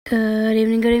Good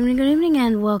evening,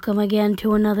 and welcome again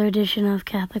to another edition of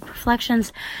Catholic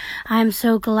Reflections. I'm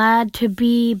so glad to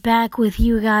be back with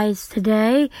you guys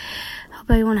today.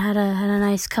 Hope everyone had a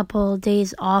nice couple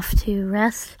days off to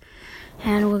rest,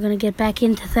 and we're going to get back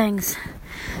into things.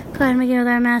 Go ahead and begin with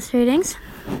our Mass readings.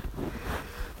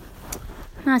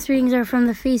 Mass readings are from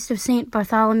the Feast of St.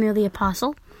 Bartholomew the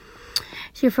Apostle.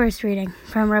 It's your first reading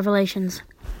from Revelations.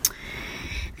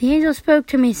 The angel spoke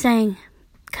to me, saying,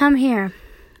 "Come here.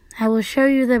 I will show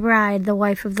you the bride, the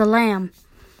wife of the Lamb."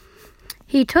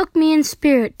 He took me in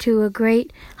spirit to a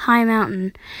great high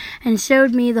mountain, and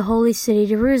showed me the holy city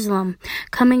Jerusalem,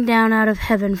 coming down out of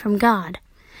heaven from God.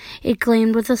 It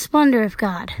gleamed with the splendor of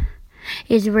God.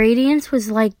 Its radiance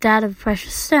was like that of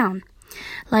precious stone,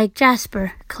 like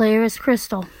jasper, clear as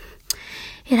crystal.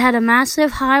 It had a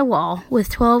massive high wall with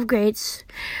 12 gates,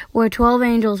 where 12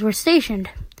 angels were stationed,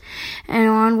 and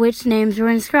on which names were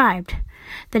inscribed,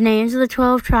 the names of the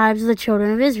 12 tribes of the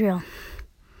children of Israel.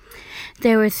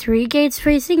 There were 3 gates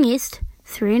facing east,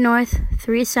 3 north,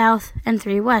 3 south, and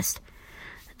 3 west.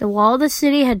 The wall of the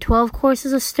city had 12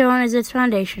 courses of stone as its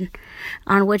foundation,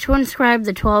 on which were inscribed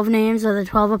the 12 names of the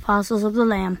 12 apostles of the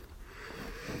Lamb.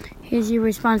 Here's your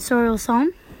responsorial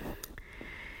psalm.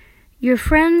 Your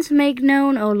friends make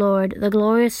known, O Lord, the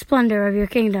glorious splendor of your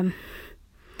kingdom.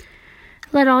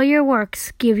 Let all your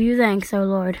works give you thanks, O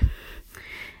Lord,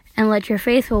 and let your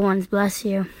faithful ones bless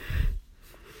you.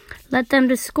 Let them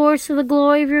discourse of the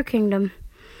glory of your kingdom,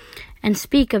 and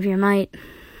speak of your might.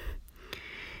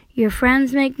 Your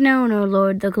friends make known, O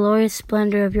Lord, the glorious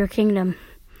splendor of your kingdom,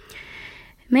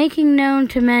 making known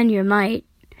to men your might,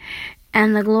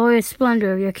 and the glorious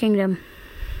splendor of your kingdom.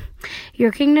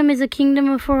 Your kingdom is a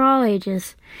kingdom for all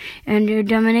ages, and your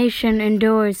domination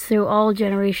endures through all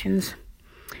generations.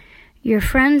 Your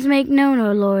friends make known,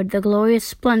 O Lord, the glorious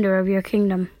splendor of your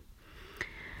kingdom.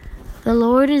 The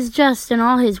Lord is just in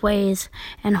all his ways,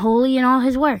 and holy in all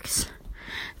his works.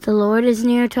 The Lord is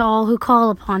near to all who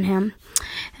call upon him,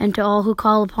 and to all who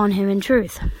call upon him in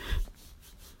truth.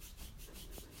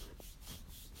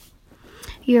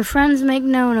 Your friends make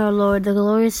known, O Lord, the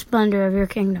glorious splendor of your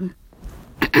kingdom.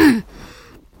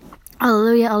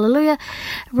 Alleluia, alleluia.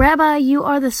 Rabbi, you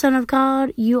are the Son of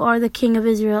God. You are the King of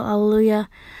Israel. Alleluia,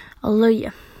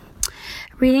 alleluia.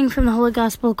 Reading from the Holy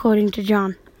Gospel according to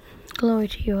John. Glory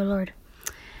to you, O Lord.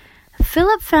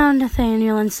 Philip found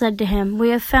Nathanael and said to him, "We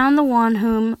have found the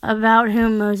one about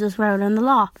whom Moses wrote in the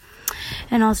law,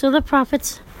 and also the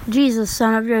prophets, Jesus,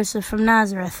 son of Joseph from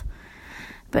Nazareth."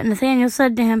 But Nathanael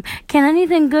said to him, "Can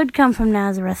anything good come from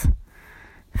Nazareth?"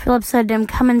 Philip said to him,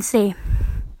 "Come and see."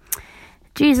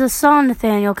 Jesus saw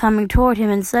Nathanael coming toward him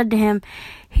and said to him,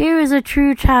 "Here is a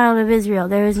true child of Israel.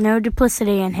 There is no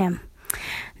duplicity in him."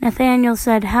 Nathanael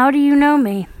said, "How do you know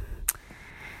me?"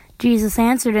 Jesus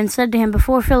answered and said to him,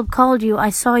 "Before Philip called you, I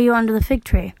saw you under the fig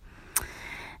tree."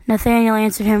 Nathanael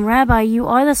answered him, "Rabbi, you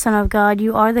are the Son of God.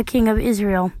 You are the King of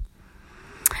Israel."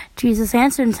 Jesus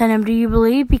answered and said to him, "Do you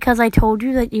believe because I told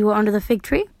you that you were under the fig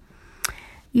tree?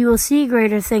 You will see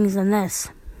greater things than this."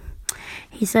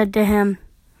 He said to him,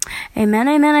 "Amen,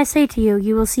 amen, I say to you,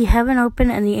 you will see heaven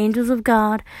open and the angels of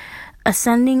God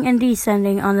ascending and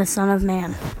descending on the Son of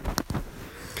Man."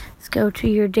 Let's go to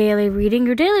your daily reading.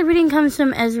 Your daily reading comes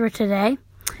from Ezra today,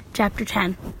 chapter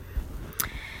 10.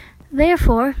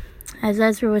 Therefore, as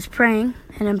Ezra was praying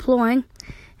and imploring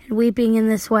and weeping in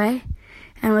this way,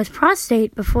 and was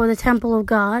prostrate before the temple of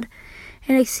God,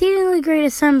 an exceedingly great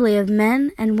assembly of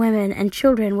men and women and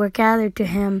children were gathered to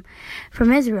him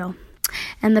from Israel,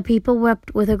 and the people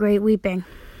wept with a great weeping.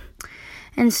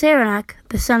 And Saranach,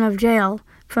 the son of Jael,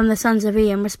 from the sons of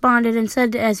Eam, responded and said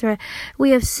to Ezra, "We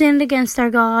have sinned against our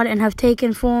God, and have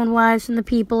taken foreign wives from the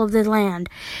people of this land.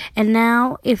 And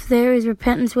now, if there is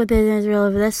repentance within Israel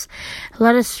of this,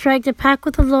 let us strike the pact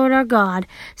with the Lord our God,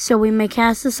 so we may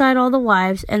cast aside all the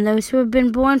wives, and those who have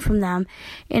been born from them,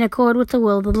 in accord with the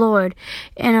will of the Lord,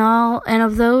 and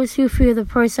of those who fear the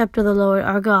precept of the Lord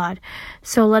our God.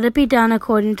 So let it be done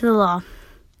according to the law.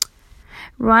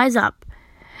 Rise up.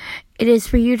 It is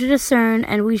for you to discern,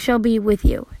 and we shall be with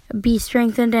you. Be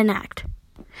strengthened and act."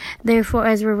 Therefore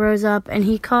Ezra rose up, and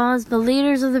he caused the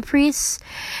leaders of the priests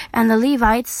and the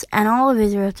Levites and all of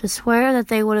Israel to swear that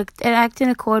they would act in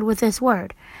accord with this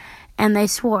word. And they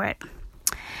swore it.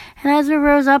 And Ezra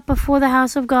rose up before the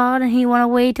house of God, and he went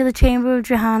away to the chamber of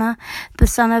Johanan, the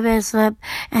son of Eslib,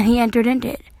 and he entered into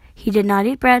it. He did not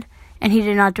eat bread, and he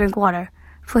did not drink water,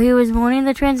 for he was mourning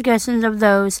the transgressions of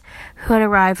those who had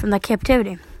arrived from the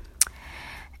captivity.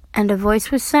 And a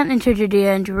voice was sent into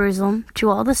Judea and Jerusalem to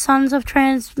all the sons of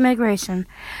transmigration,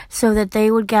 so that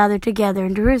they would gather together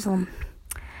in Jerusalem.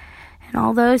 And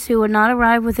all those who would not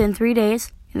arrive within 3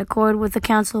 days, in accord with the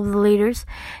counsel of the leaders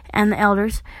and the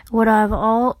elders, would have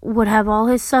all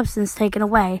his substance taken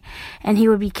away, and he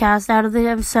would be cast out of the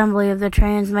assembly of the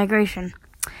transmigration.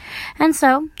 And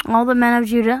so all the men of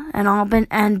Judah and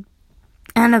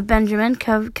of Benjamin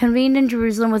convened in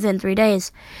Jerusalem within 3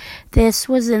 days. This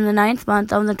was in the 9th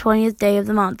month, on the 20th day of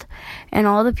the month. And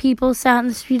all the people sat in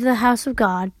the street of the house of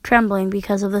God, trembling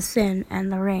because of the sin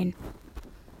and the rain.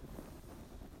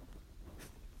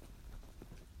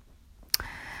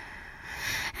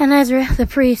 And Ezra the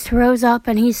priest rose up,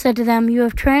 and he said to them, "You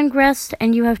have transgressed,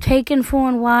 and you have taken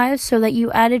foreign wives, so that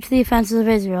you added to the offenses of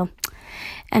Israel.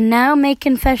 And now make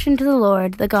confession to the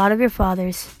Lord, the God of your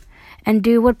fathers, and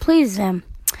do what pleases him,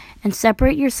 and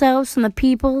separate yourselves from the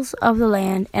peoples of the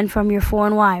land and from your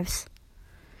foreign wives."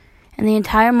 And the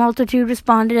entire multitude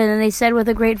responded, and they said with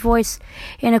a great voice,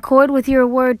 "In accord with your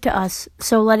word to us,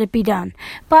 so let it be done."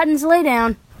 Buttons, lay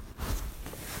down.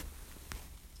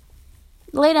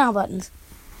 Lay down, Buttons.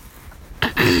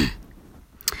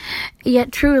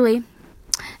 Yet truly,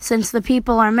 since the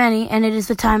people are many, and it is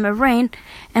the time of rain,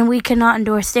 and we cannot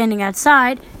endure standing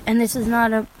outside, and this is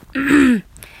not a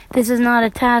this is not a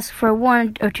task for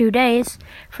 1 or 2 days,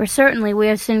 for certainly we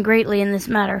have sinned greatly in this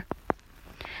matter.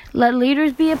 Let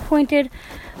leaders be appointed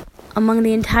among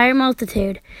the entire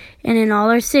multitude, and in all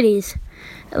our cities.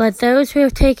 Let those who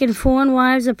have taken foreign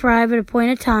wives arrive at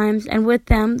appointed times, and with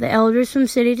them the elders from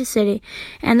city to city,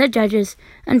 and the judges,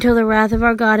 until the wrath of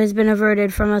our God has been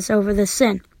averted from us over this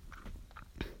sin.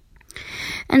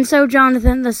 And so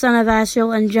Jonathan, the son of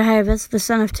Ashel, and Jehavas, the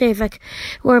son of Taphach,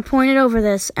 were appointed over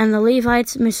this, and the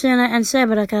Levites, Meshina and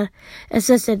Sebadekah,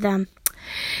 assisted them.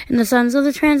 And the sons of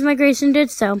the transmigration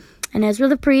did so, and Ezra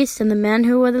the priest, and the men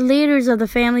who were the leaders of the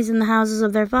families in the houses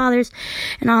of their fathers,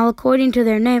 and all according to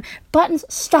their name. Buttons,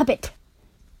 stop it!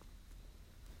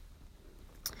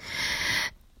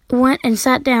 Went and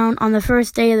sat down on the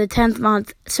first day of the 10th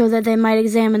month, so that they might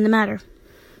examine the matter.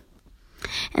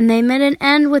 And they made an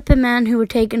end with the men who had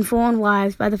taken foreign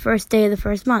wives by the first day of the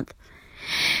first month.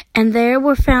 And there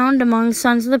were found among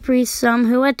sons of the priests some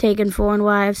who had taken foreign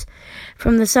wives,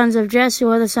 from the sons of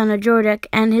Jeshua the son of Jordak,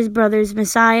 and his brothers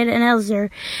Messiah and Elzar,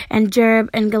 and Jerib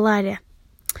and Galidah.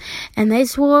 And they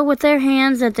swore with their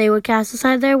hands that they would cast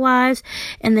aside their wives,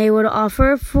 and they would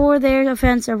offer for their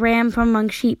offense a ram from among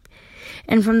sheep.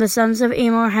 And from the sons of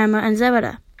Emor, Hama, and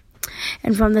Zebadah.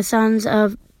 And from the sons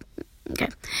of... Okay,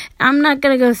 I'm not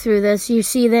going to go through this. You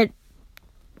see that...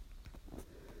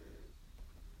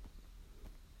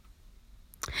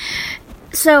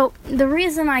 So, the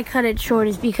reason I cut it short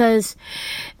is because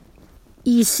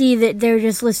you see that they're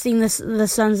just listing the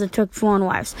sons that took foreign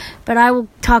wives. But I will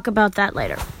talk about that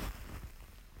later.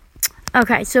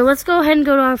 Okay, so let's go ahead and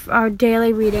go to our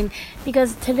daily reading,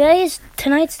 because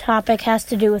tonight's topic has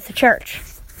to do with the church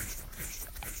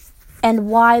and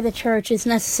why the church is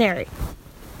necessary.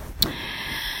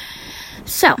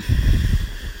 So,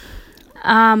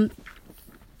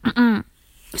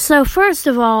 so first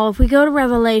of all, if we go to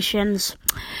Revelations,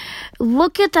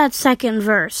 look at that second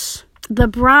verse. The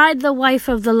bride, the wife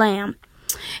of the Lamb.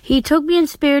 He took me in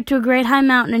spirit to a great high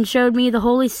mountain and showed me the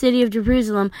holy city of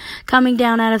Jerusalem coming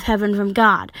down out of heaven from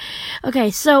God.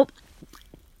 Okay, so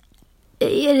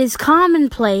it is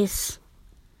commonplace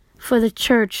for the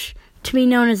church to be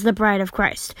known as the bride of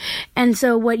Christ. And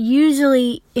so what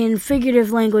usually in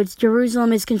figurative language,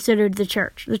 Jerusalem is considered the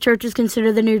church. The church is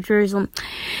considered the new Jerusalem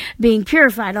being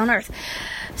purified on earth.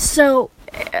 So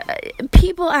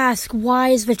people ask, why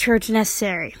is the church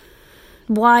necessary?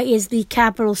 Why is the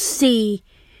capital C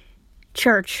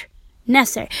church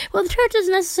necessary? Well, the church is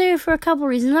necessary for a couple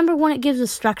reasons. Number one, it gives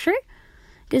us structure.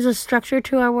 It gives us structure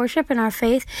to our worship and our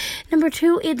faith. Number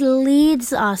two, it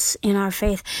leads us in our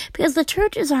faith. Because the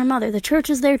church is our mother. The church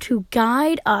is there to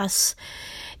guide us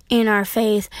in our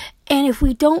faith. And if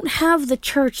we don't have the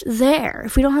church there,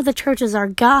 if we don't have the church as our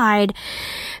guide,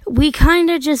 we kind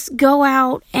of just go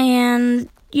out and...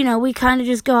 we kind of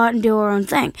just go out and do our own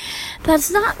thing.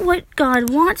 That's not what God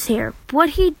wants here. What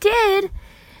he did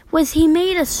was he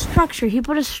made a structure. He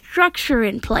put a structure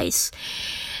in place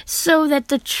so that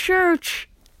the church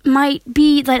might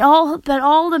be, that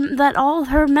all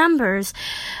her members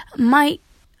might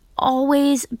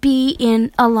always be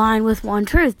in a line with one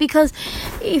truth. Because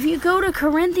if you go to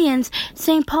Corinthians,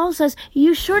 St. Paul says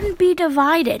you shouldn't be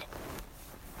divided,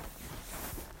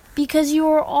 because you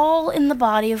are all in the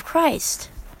body of Christ.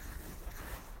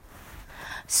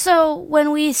 So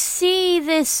when we see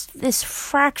this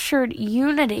fractured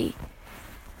unity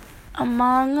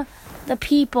among the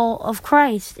people of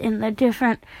Christ in the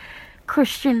different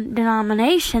Christian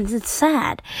denominations, it's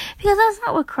sad, because that's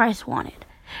not what Christ wanted.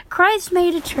 Christ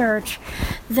made a church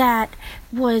that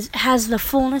has the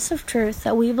fullness of truth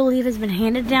that we believe has been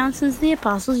handed down since the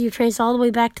apostles. You trace all the way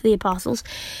back to the apostles.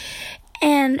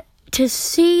 And to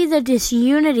see the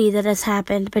disunity that has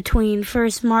happened between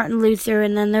first Martin Luther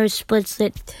and then those splits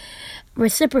that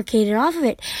reciprocated off of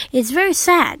it, it's very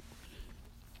sad.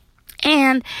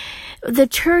 And the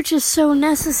church is so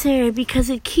necessary because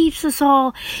it keeps us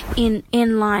all in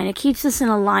line. It keeps us in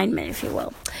alignment, if you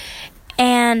will.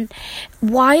 And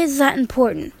why is that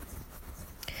important?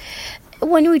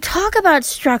 When we talk about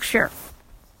structure,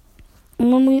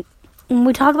 when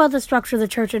we talk about the structure of the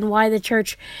church and why the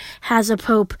church has a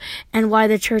pope and why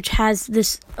the church has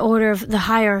this order of the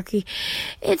hierarchy,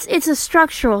 it's a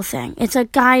structural thing. It's a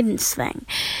guidance thing.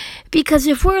 Because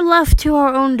if we're left to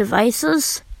our own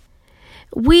devices,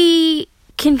 we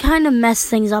can kind of mess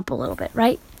things up a little bit,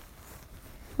 right?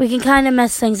 We can kind of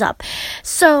mess things up.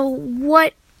 So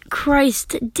what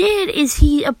Christ did is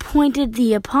he appointed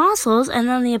the apostles, and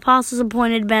then the apostles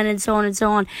appointed men, and so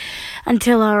on,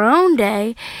 until our own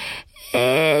day.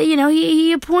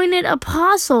 He appointed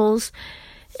apostles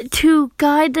to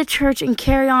guide the church and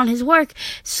carry on his work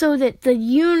so that the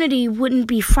unity wouldn't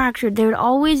be fractured. There would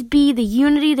always be the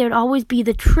unity, there would always be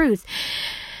the truth,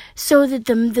 so that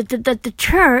the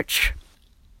church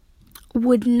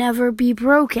would never be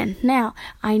broken. Now,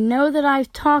 I know that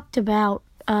I've talked about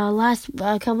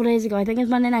a couple days ago, I think it's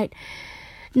Monday night.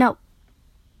 No.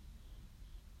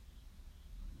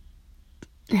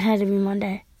 It had to be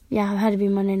Monday. Yeah, it had to be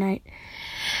Monday night.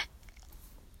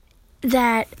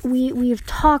 That we've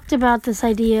talked about this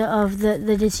idea of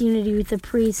the disunity with the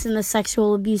priests and the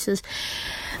sexual abuses.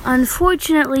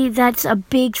 Unfortunately, that's a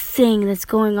big thing that's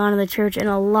going on in the church, and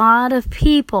a lot of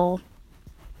people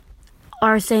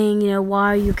are saying,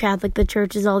 why are you Catholic? The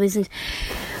church is all these things.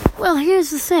 Well, here's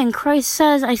the thing. Christ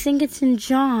says, I think it's in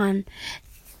John,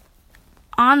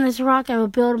 on this rock I will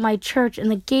build my church, and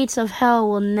the gates of hell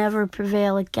will never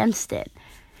prevail against it.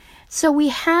 So we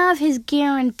have his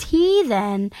guarantee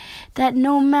then that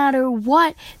no matter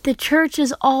what, the church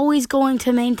is always going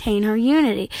to maintain her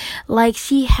unity, like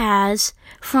she has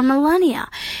for millennia.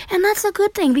 And that's a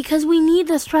good thing, because we need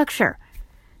the structure.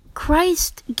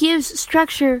 Christ gives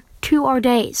structure to our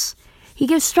days. He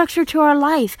gives structure to our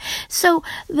life. So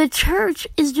the church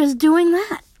is just doing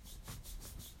that.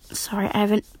 Sorry, I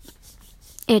have an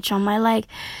itch on my leg.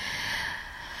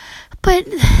 But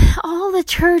all the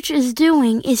church is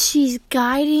doing is she's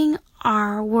guiding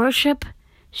our worship.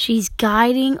 She's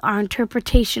guiding our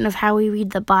interpretation of how we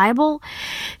read the Bible.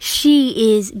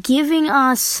 She is giving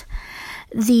us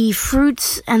the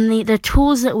fruits and the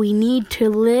tools that we need to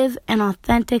live an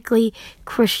authentically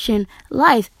Christian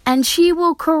life. And she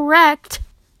will correct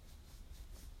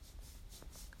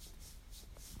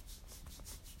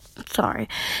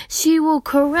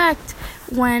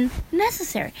when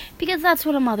necessary, because that's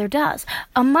what a mother does.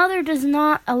 A mother does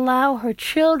not allow her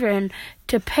children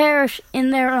to perish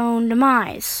in their own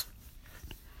demise.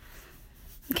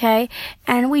 Okay?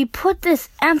 And we put this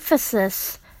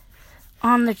emphasis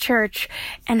on the church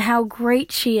and how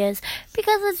great she is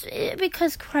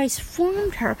because Christ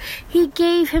formed her. He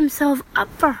gave himself up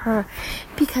for her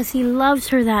because he loves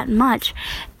her that much.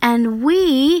 And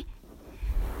we,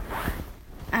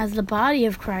 as the body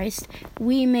of Christ,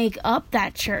 we make up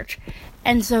that church.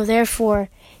 And so therefore,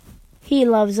 he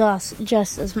loves us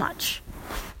just as much.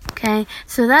 Okay?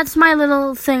 So that's my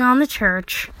little thing on the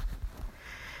church.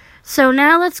 So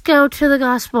now let's go to the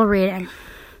gospel reading.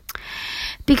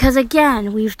 Because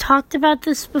again, we've talked about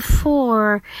this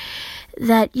before,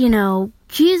 that,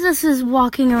 Jesus is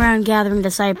walking around gathering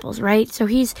disciples, right? So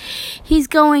he's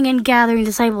going and gathering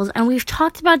disciples. And we've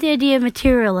talked about the idea of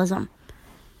materialism.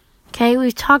 Okay,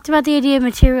 we've talked about the idea of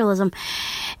materialism.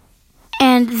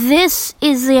 And this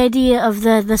is the idea of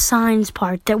the signs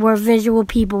part, that we're visual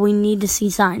people, we need to see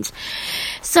signs.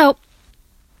 So,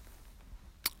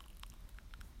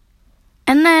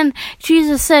 and then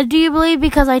Jesus said, do you believe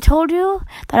because I told you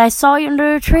that I saw you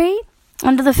under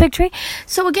the fig tree?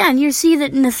 So again, you see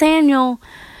that Nathanael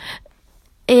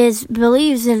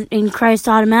believes in Christ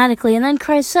automatically. And then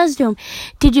Christ says to him,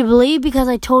 did you believe because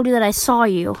I told you that I saw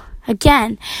you?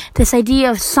 Again, this idea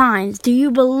of signs. Do you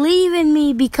believe in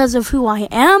me because of who I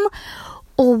am,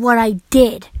 or what I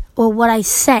did, or what I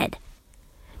said?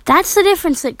 That's the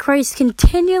difference that Christ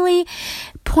continually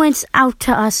points out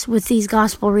to us with these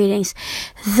gospel readings,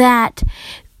 that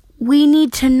we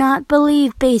need to not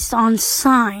believe based on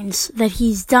signs that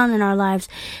he's done in our lives,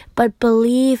 but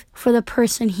believe for the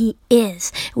person he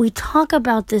is. We talk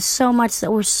about this so much,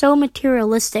 that we're so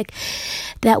materialistic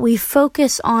that we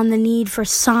focus on the need for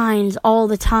signs all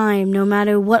the time, no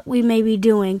matter what we may be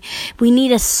doing. We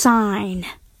need a sign.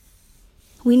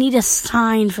 We need a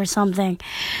sign for something.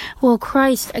 Well,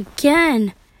 Christ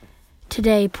again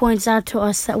today points out to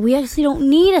us that we actually don't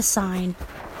need a sign.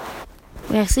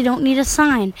 We actually don't need a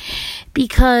sign,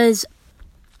 because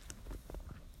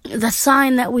the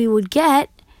sign that we would get,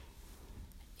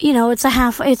 it's a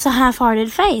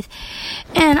half-hearted faith.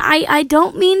 And I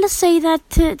don't mean to say that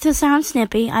to sound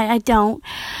snippy. I don't.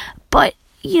 But,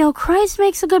 Christ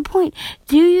makes a good point.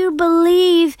 Do you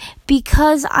believe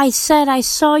because I said I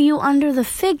saw you under the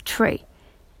fig tree?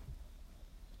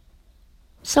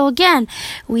 So again,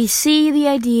 we see the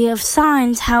idea of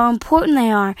signs, how important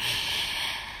they are.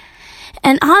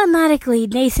 And automatically,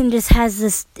 Nathan just has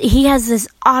this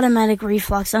automatic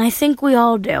reflex, and I think we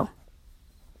all do.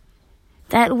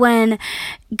 That when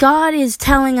God is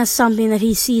telling us something that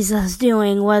he sees us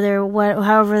doing,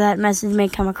 however that message may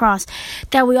come across,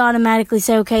 that we automatically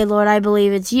say, okay, Lord, I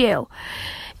believe it's you.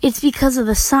 It's because of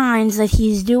the signs that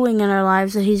he's doing in our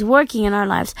lives, that he's working in our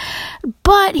lives.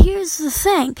 But here's the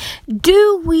thing.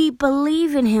 Do we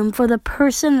believe in him for the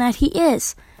person that he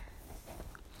is?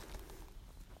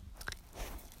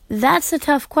 That's a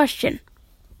tough question.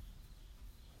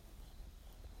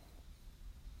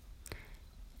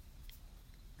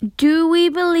 Do we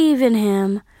believe in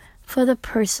him for the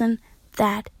person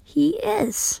that he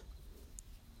is?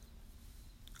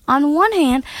 On one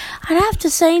hand, I'd have to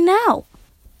say no.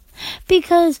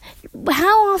 Because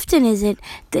how often is it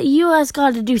that you ask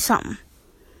God to do something?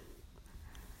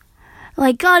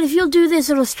 Like, God, if you'll do this,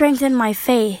 it'll strengthen my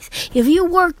faith. If you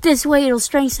work this way, it'll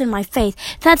strengthen my faith.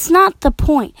 That's not the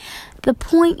point. The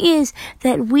point is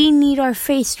that we need our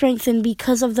faith strengthened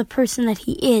because of the person that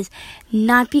he is,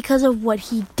 not because of what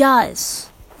he does.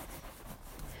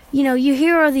 You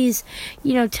hear all these,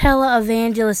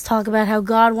 televangelists talk about how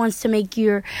God wants to make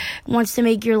your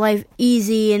life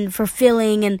easy and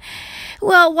fulfilling, and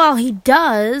well, while he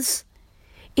does,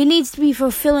 it needs to be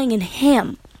fulfilling in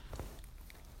him,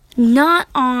 not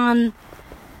on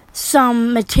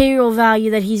some material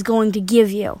value that he's going to give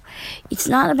you. It's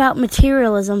not about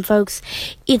materialism, folks.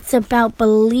 It's about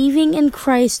believing in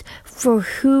Christ for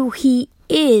who he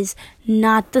is,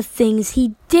 not the things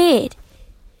he did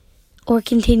or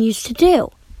continues to do.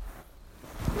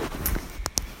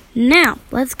 Now,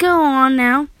 let's go on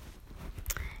now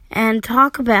and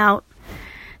talk about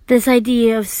this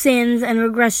idea of sins and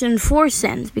regression for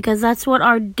sins, because that's what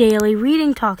our daily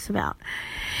reading talks about.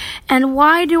 And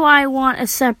why do I want a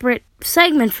separate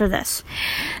segment for this?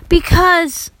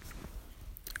 Because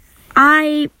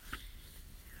I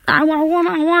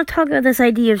want to talk about this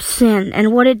idea of sin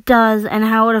and what it does and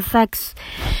how it affects,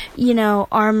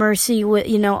 our mercy with,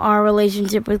 our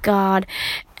relationship with God,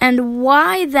 and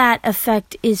why that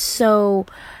effect is so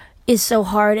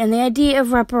hard, and the idea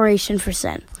of reparation for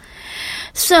sin.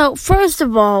 So, first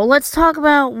of all, let's talk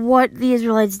about what the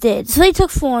Israelites did. So they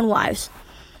took foreign wives.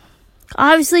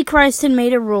 Obviously, Christ had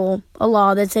made a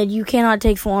law that said you cannot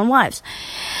take foreign wives.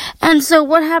 And so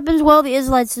what happens? Well, the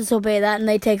Israelites disobey that and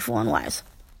they take foreign wives.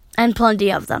 And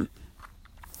plenty of them.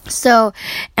 So,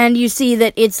 and you see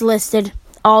that it's listed,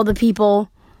 all the people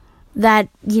that,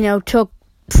 took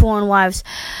foreign wives.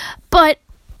 But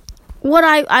what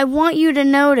I want you to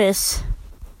notice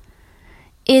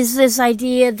is this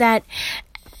idea that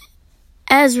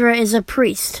Ezra is a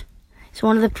priest. He's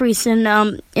one of the priests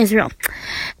in Israel.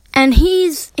 And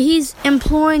he's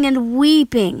imploring and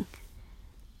weeping.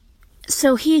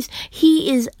 So he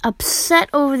is upset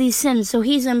over these sins. So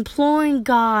he's imploring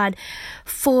God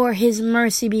for his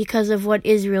mercy because of what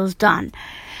Israel's done.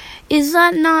 Is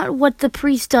that not what the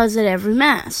priest does at every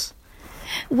Mass?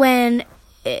 When,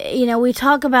 we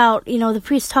talk about, the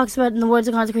priest talks about in the words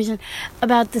of consecration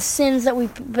about the sins that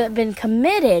we've been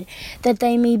committed, that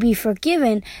they may be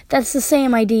forgiven. That's the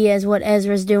same idea as what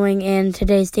Ezra's doing in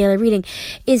today's daily reading,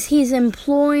 is he's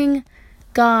imploring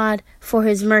God for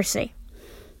his mercy.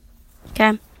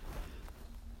 Okay?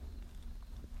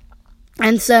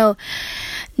 And so,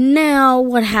 now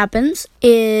what happens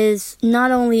is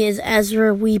not only is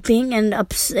Ezra weeping and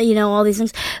all these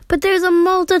things, but there's a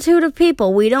multitude of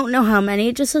people. We don't know how many.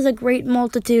 It just says a great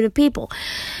multitude of people.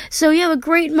 So you have a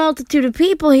great multitude of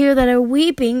people here that are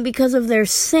weeping because of their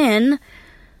sin,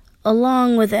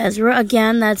 along with Ezra.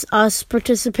 Again, that's us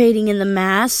participating in the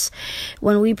Mass.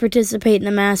 When we participate in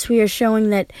the Mass, we are showing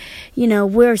that,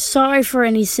 we're sorry for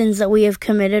any sins that we have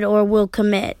committed or will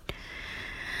commit.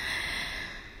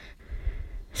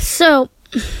 So,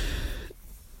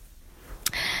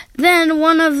 then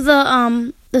one of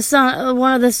the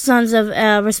one of the sons of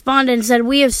responded and said,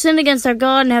 "We have sinned against our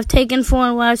God and have taken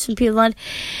foreign wives from people's land.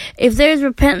 If there is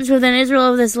repentance within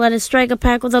Israel of this, let us strike a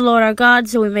pact with the Lord our God,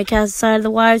 so we may cast aside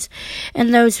the wives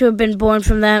and those who have been born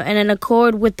from them, and in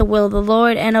accord with the will of the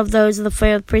Lord and of those of the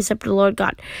faith precept of the Lord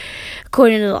God,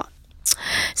 according to the law."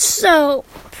 So,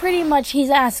 pretty much he's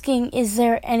asking, is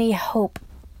there any hope?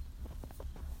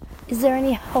 Is there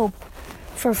any hope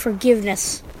for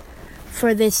forgiveness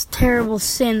for this terrible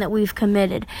sin that we've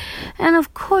committed? And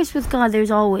of course, with God,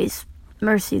 there's always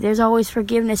mercy. There's always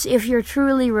forgiveness if you're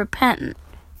truly repentant.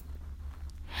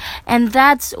 And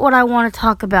that's what I want to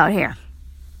talk about here.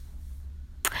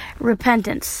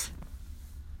 Repentance.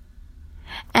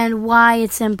 And why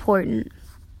it's important.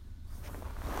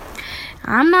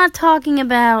 I'm not talking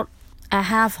about a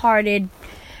half-hearted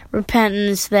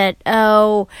repentance that,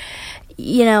 it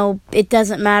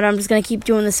doesn't matter, I'm just going to keep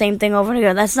doing the same thing over and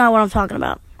over. That's not what I'm talking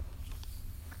about.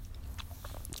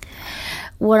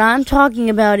 What I'm talking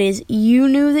about is you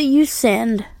knew that you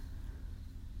sinned,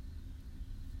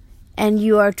 and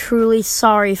you are truly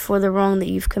sorry for the wrong that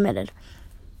you've committed.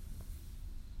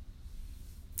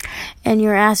 And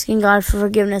you're asking God for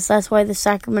forgiveness. That's why the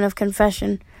sacrament of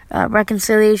confession,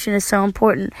 reconciliation is so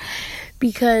important.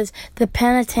 Because the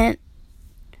penitent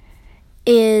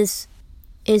is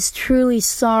truly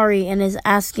sorry and is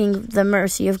asking the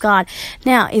mercy of God.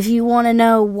 Now, if you want to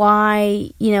know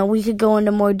why, we could go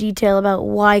into more detail about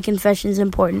why confession is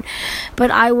important.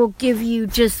 But I will give you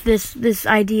just this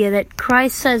idea that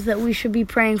Christ says that we should be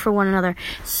praying for one another.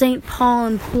 St. Paul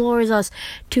implores us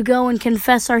to go and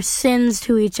confess our sins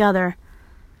to each other.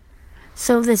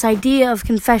 So this idea of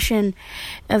confession,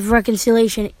 of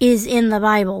reconciliation, is in the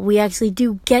Bible. We actually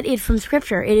do get it from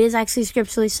Scripture. It is actually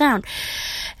scripturally sound.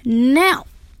 Now,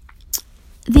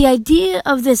 the idea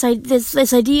of this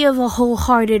idea of a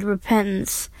wholehearted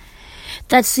repentance,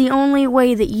 that's the only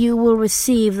way that you will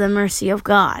receive the mercy of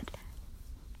God.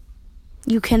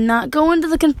 You cannot go into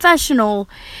the confessional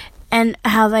and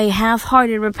have a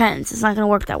half-hearted repentance. It's not going to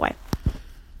work that way.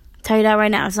 Tell you that right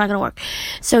now, it's not going to work.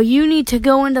 So you need to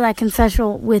go into that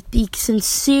confessional with the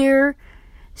sincere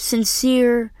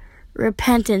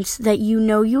repentance that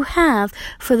you have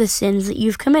for the sins that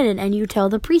you've committed, and you tell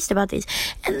the priest about these.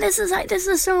 And this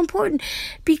is so important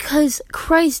because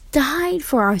Christ died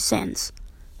for our sins.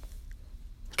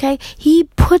 Okay? He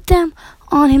put them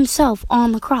on himself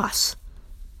on the cross.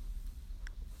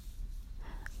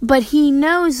 But he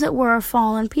knows that we're a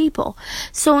fallen people.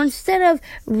 So instead of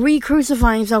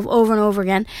re-crucifying himself over and over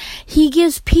again, he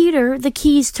gives Peter the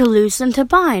keys to loose and to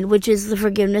bind, which is the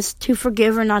forgiveness to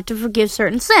forgive or not to forgive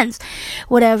certain sins.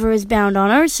 Whatever is bound on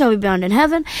earth shall be bound in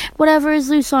heaven. Whatever is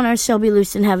loose on earth shall be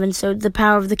loosed in heaven. So the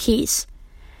power of the keys.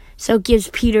 So it gives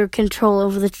Peter control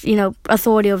over the,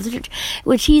 authority over the church,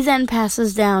 which he then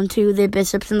passes down to the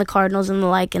bishops and the cardinals and the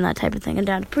like and that type of thing, and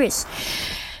down to priests.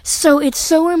 So it's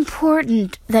so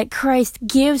important that Christ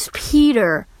gives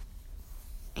St.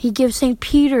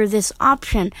 Peter this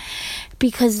option,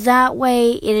 because that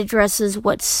way it addresses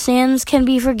what sins can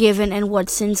be forgiven and what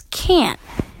sins can't.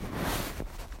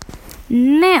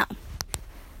 Now,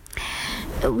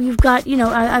 we've got,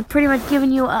 I've pretty much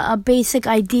given you a basic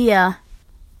idea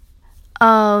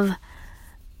of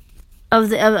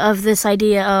this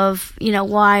idea of,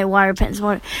 why repentance is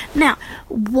important. Now,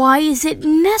 why is it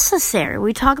necessary?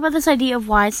 We talk about this idea of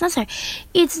why it's necessary.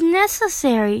 It's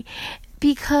necessary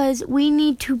because we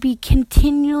need to be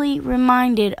continually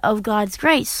reminded of God's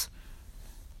grace.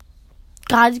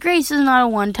 God's grace is not a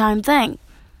one-time thing.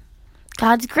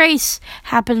 God's grace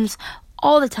happens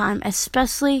all the time,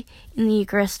 especially in the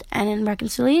Eucharist and in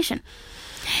reconciliation.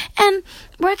 And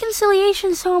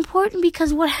reconciliation is so important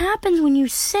because what happens when you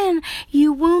sin,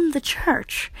 you wound the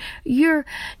church. You're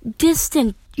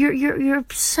distant. You're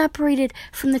separated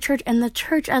from the church. And the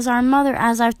church, as our mother,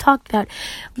 as I've talked about,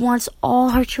 wants all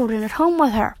her children at home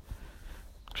with her.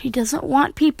 She doesn't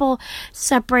want people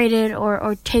separated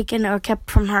or taken or kept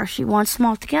from her. She wants them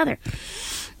all together.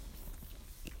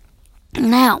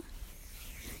 Now,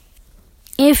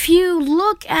 if you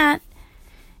look at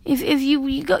If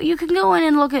you can go in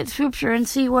and look at Scripture and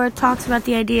see where it talks about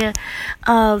the idea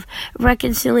of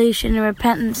reconciliation and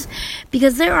repentance,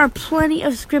 because there are plenty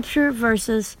of Scripture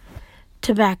verses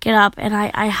to back it up, and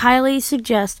I highly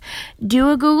suggest do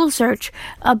a Google search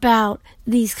about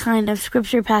these kind of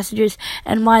Scripture passages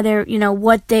and why they're,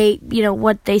 what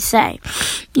they say.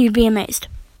 You'd be amazed.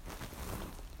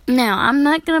 Now, I'm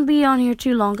not going to be on here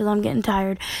too long because I'm getting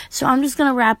tired, so I'm just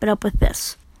going to wrap it up with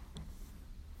this.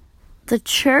 The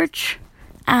church,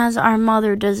 as our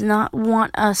mother, does not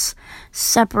want us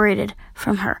separated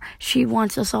from her. She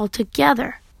wants us all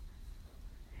together.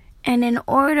 And in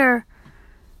order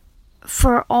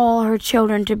for all her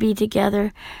children to be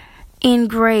together in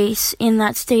grace, in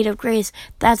that state of grace.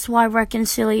 That's why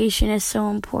reconciliation is so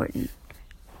important.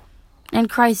 And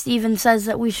Christ even says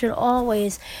that we should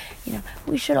always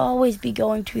be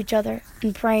going to each other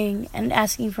and praying and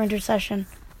asking for intercession.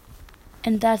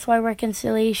 And that's why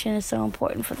reconciliation is so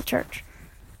important for the church.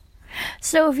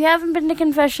 So if you haven't been to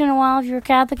confession in a while, if you're a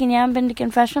Catholic and you haven't been to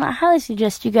confession, I highly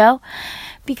suggest you go.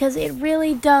 Because it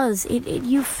really does.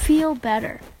 You feel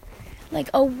better. Like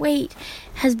a weight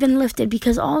has been lifted.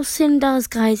 Because all sin does,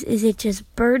 guys, is it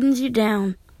just burdens you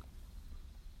down.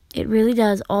 It really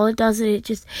does. All it does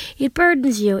is it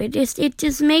burdens you. It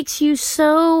just makes you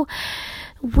so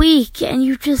weak and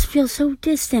you just feel so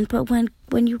distant. But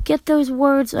when you get those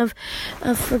words of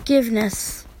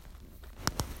forgiveness,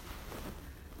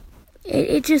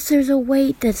 there's a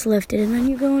weight that's lifted. And then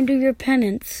you go and do your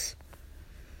penance.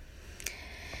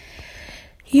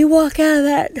 You walk out of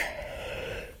that.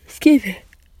 Excuse me.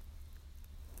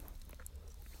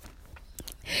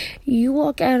 You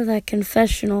walk out of that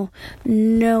confessional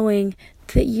knowing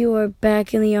that you are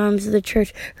back in the arms of the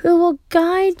church, who will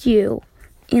guide you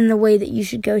in the way that you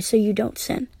should go so you don't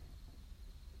sin.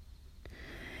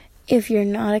 If you're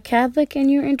not a Catholic and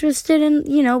you're interested in,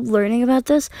 learning about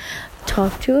this,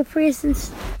 talk to a priest and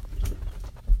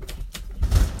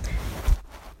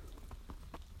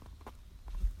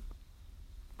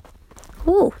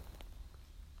Ooh.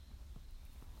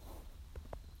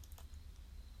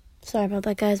 Sorry about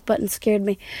that, guys. Button scared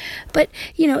me. But,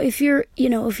 if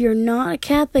you're not a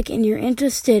Catholic and you're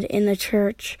interested in the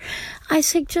church, I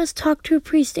suggest talk to a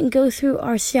priest and go through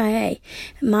RCIA.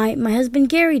 My husband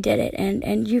Gary did it,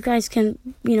 and you guys can,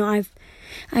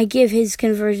 I give his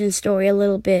conversion story a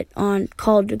little bit on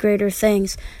Called to Greater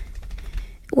Things,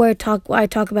 where I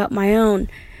talk about my own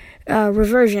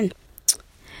reversion.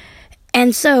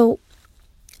 And so,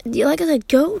 like I said,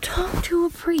 go talk to a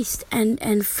priest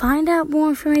and find out more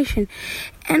information.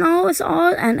 And as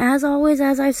always,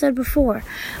 as I've said before,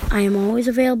 I am always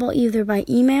available either by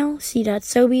email,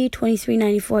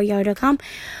 c.sobey2394@yahoo.com,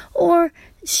 or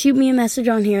shoot me a message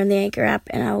on here in the Anchor app,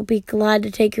 and I will be glad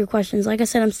to take your questions. Like I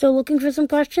said, I'm still looking for some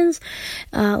questions.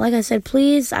 Like I said,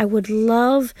 please, I would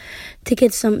love to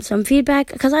get some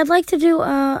feedback, because I'd like to do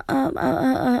a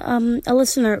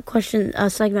listener question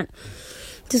segment.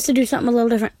 Just to do something a little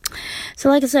different. So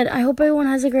like I said, I hope everyone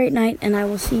has a great night, and I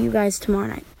will see you guys tomorrow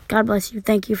night. God bless you.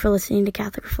 Thank you for listening to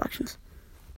Catholic Reflections.